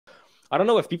I don't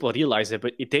know if people realize it,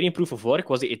 but Ethereum proof of work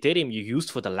was the Ethereum you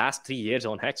used for the last 3 years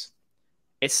on Hex.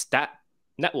 It's that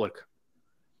network.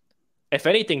 If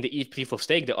anything, the ETH proof of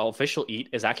stake, the official ETH,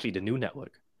 is actually the new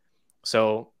network.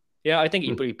 So yeah, I think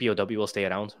POW will stay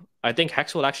around. I think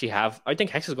Hex will actually have. I think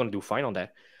Hex is going to do fine on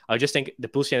that. I just think the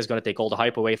PulseChain is going to take all the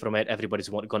hype away from it. Everybody's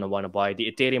going to want to buy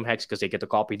the Ethereum Hex because they get the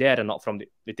copy there and not from the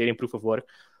Ethereum proof of work.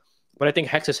 But I think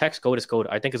Hex is Hex, code is code.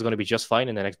 I think it's going to be just fine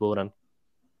in the next bull run.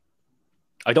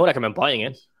 I don't recommend buying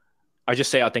it. I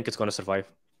just say I think it's going to survive.